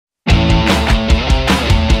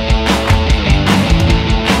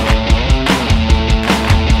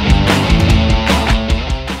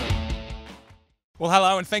Well,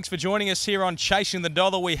 hello, and thanks for joining us here on Chasing the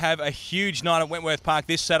Dollar. We have a huge night at Wentworth Park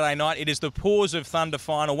this Saturday night. It is the Paws of Thunder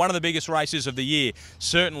final, one of the biggest races of the year,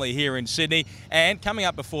 certainly here in Sydney. And coming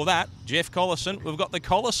up before that, Jeff Collerson, we've got the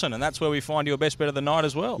Collerson, and that's where we find your best bet of the night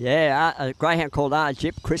as well. Yeah, a greyhound called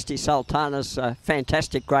Arjip, Christy Sultana's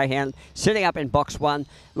fantastic greyhound, sitting up in box one.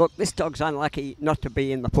 Look, this dog's unlucky not to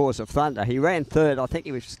be in the Paws of Thunder. He ran third. I think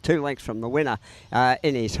he was 2 lengths from the winner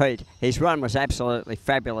in his heat. His run was absolutely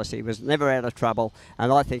fabulous. He was never out of trouble,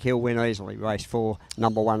 and I think he'll win easily. Race 4,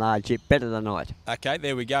 number 1 Arjip, better tonight. Okay,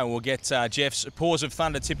 there we go. We'll get Jeff's Paws of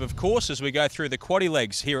Thunder tip, of course, as we go through the quaddie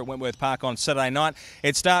legs here at Wentworth Park on Saturday night.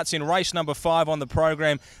 It starts in race number 5 on the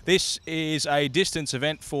program. This is a distance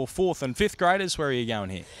event for 4th and 5th graders. Where are you going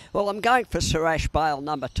here? Well, I'm going for Surash Bale,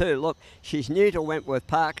 number 2. Look, she's new to Wentworth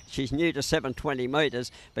Park. She's new to 720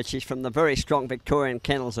 metres, but she's from the very strong Victorian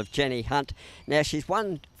kennels of Jenny Hunt. Now, she's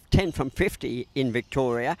won 10 from 50 in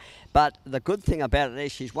Victoria, but the good thing about it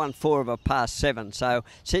is she's won 4 of her past 7. So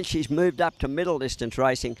since she's moved up to middle distance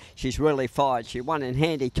racing, she's really fired. She won in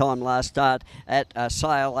handy time last start at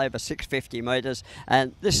Sale over 650 metres,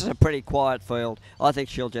 and this is a pretty quiet field. I think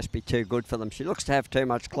she'll just be too good for them. She looks to have too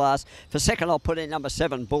much class. For second, I'll put in number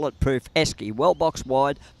 7 Bulletproof Esky. Well boxed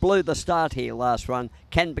wide, blew the start here last run,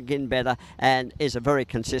 can begin better, and is a very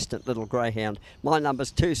consistent little greyhound. My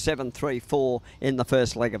number's 2, 7, 3, 4 in the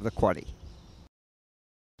first leg of the quaddie.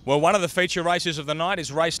 Well, one of the feature races of the night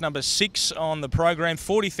is race number 6 on the program.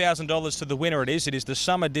 $40,000 to the winner it is. It is the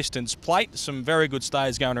Summer Distance Plate. Some very good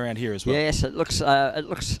stays going around here as well. Yes, it looks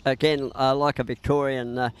again like a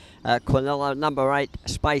Victorian Quinella. Number 8,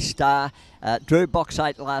 Space Star. Drew box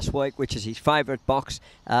 8 last week, which is his favourite box.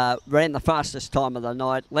 Ran the fastest time of the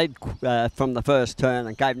night, led from the first turn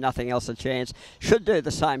and gave nothing else a chance. Should do the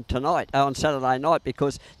same tonight, on Saturday night,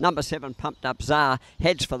 because number 7, Pumped Up Czar,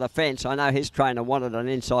 heads for the fence. I know his trainer wanted an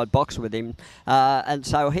inside box with him, and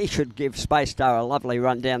so he should give Space Star a lovely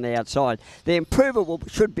run down the outside. The improver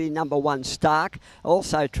should be number 1, Stark,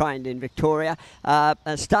 also trained in Victoria.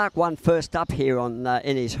 Stark won first up here on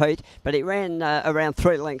in his heat, but he ran around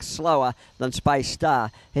 3 lengths slower than Space Star.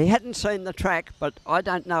 He hadn't seen the track, but I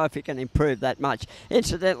don't know if he can improve that much.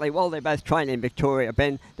 Incidentally, while they're both trained in Victoria,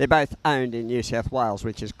 Ben, they're both owned in New South Wales,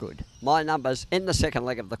 which is good. My numbers in the second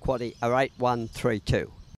leg of the quaddie are 8, 1, 3,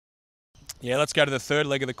 2. Yeah, let's go to the third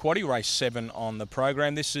leg of the quaddie, race 7 on the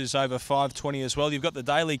program. This is over 520 as well. You've got the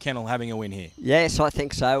Daily Kennel having a win here. Yes, I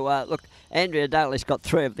think so. Look, Andrea Daly's got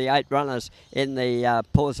 3 of the 8 runners in the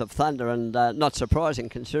Paws of Thunder, and not surprising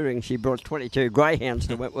considering she brought 22 greyhounds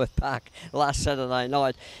to Wentworth Park last Saturday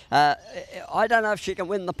night. I don't know if she can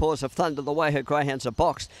win the Paws of Thunder the way her greyhounds are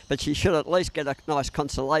boxed, but she should at least get a nice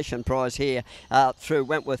consolation prize here through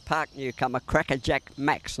Wentworth Park newcomer Crackerjack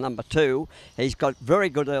Max, number 2. He's got very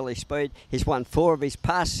good early speed. He's won 4 of his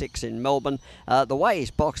past 6 in Melbourne. The way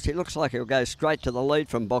he's boxed, he looks like he'll go straight to the lead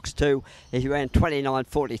from box 2. He ran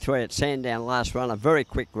 29.43 at Sandown last run, a very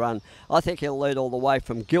quick run. I think he'll lead all the way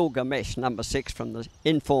from Gilgamesh, number 6, from the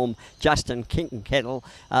informed Justin Kinkettle.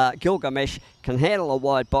 Gilgamesh can handle a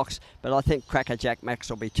wide box, but I think Crackerjack Max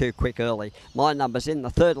will be too quick early. My numbers in the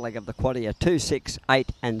third leg of the quaddie are 2, 6,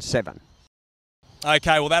 8 and 7.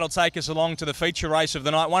 Okay, well, that'll take us along to the feature race of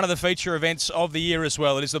the night, one of the feature events of the year as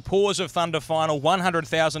well. It is the Paws of Thunder final,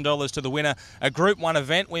 $100,000 to the winner, a Group 1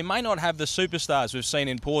 event. We may not have the superstars we've seen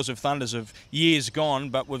in Paws of Thunders of years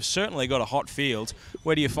gone, but we've certainly got a hot field.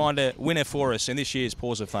 Where do you find a winner for us in this year's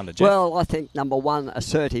Paws of Thunder, Jeff? Well, I think number 1,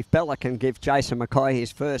 Assertive Bella, can give Jason Mackay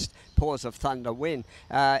his first Paws of Thunder win.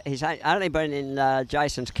 He's only been in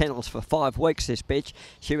Jason's kennels for 5 weeks, this bitch.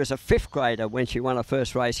 She was a 5th grader when she won her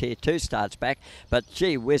first race here 2 starts back, but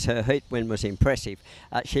gee whiz, her heat win was impressive.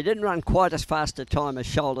 She didn't run quite as fast a time as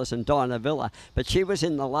Shoulders and Dinah Villa, but she was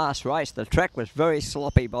in the last race. The track was very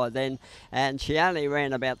sloppy by then, and she only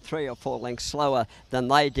ran about 3 or 4 lengths slower than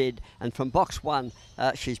they did. And from box 1,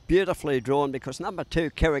 she's beautifully drawn, because number 2,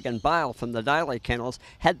 Kerrigan Bale from the Daily Kennels,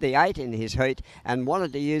 had the 8 in his heat and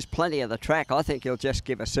wanted to use plenty of the track. I think he'll just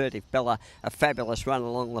give Assertive Bella a fabulous run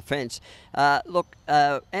along the fence. Look,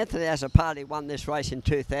 Anthony Azzopardi won this race in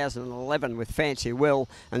 2011 with Fancy Will,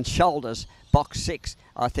 and Shoulders, box 6,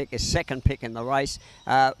 I think, is second pick in the race.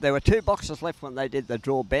 There were 2 boxes left when they did the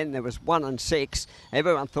draw, Ben. There was 1 and 6.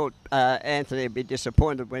 Everyone thought Anthony would be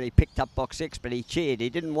disappointed when he picked up box 6, but he cheered. He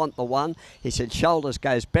didn't want the 1. He said Shoulders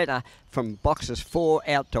goes better from boxes 4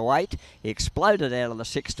 out to 8. He exploded out of the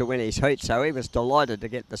 6 to win his heat, so he was delighted to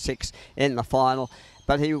get the 6 in the final.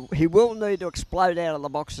 But he will need to explode out of the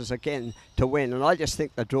boxes again to win, and I just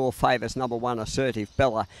think the draw favours number 1, Assertive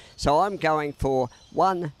Bella. So I'm going for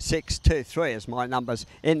 1, 6, 2, 3 as my numbers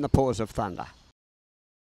in the Paws of Thunder.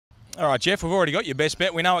 All right, Jeff, we've already got your best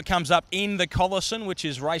bet. We know it comes up in the Collerson, which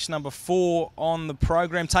is race number 4 on the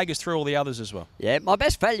program. Take us through all the others as well. Yeah, my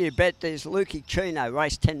best value bet is Lukey Chino,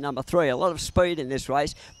 race 10, number 3. A lot of speed in this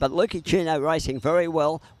race, but Lukey Chino racing very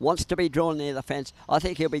well, wants to be drawn near the fence. I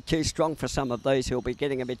think he'll be too strong for some of these who'll be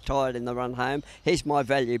getting a bit tired in the run home. He's my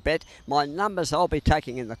value bet. My numbers I'll be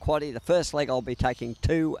taking in the quaddie. The first leg I'll be taking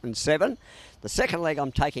 2 and 7. The second leg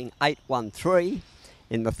I'm taking 8, 1, 3.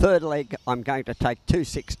 In the third leg, I'm going to take 2,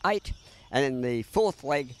 6, 8. And in the fourth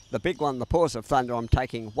leg, the big one, the Paws of Thunder, I'm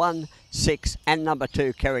taking 1, 6, and number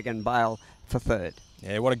 2, Kerrigan Bale, for third.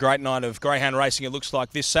 Yeah, what a great night of greyhound racing it looks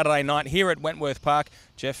like this Saturday night here at Wentworth Park.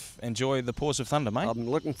 Jeff, enjoy the Paws of Thunder, mate. I'm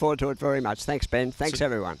looking forward to it very much. Thanks, Ben. Thanks,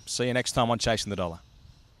 everyone. See you next time on Chasing the Dollar.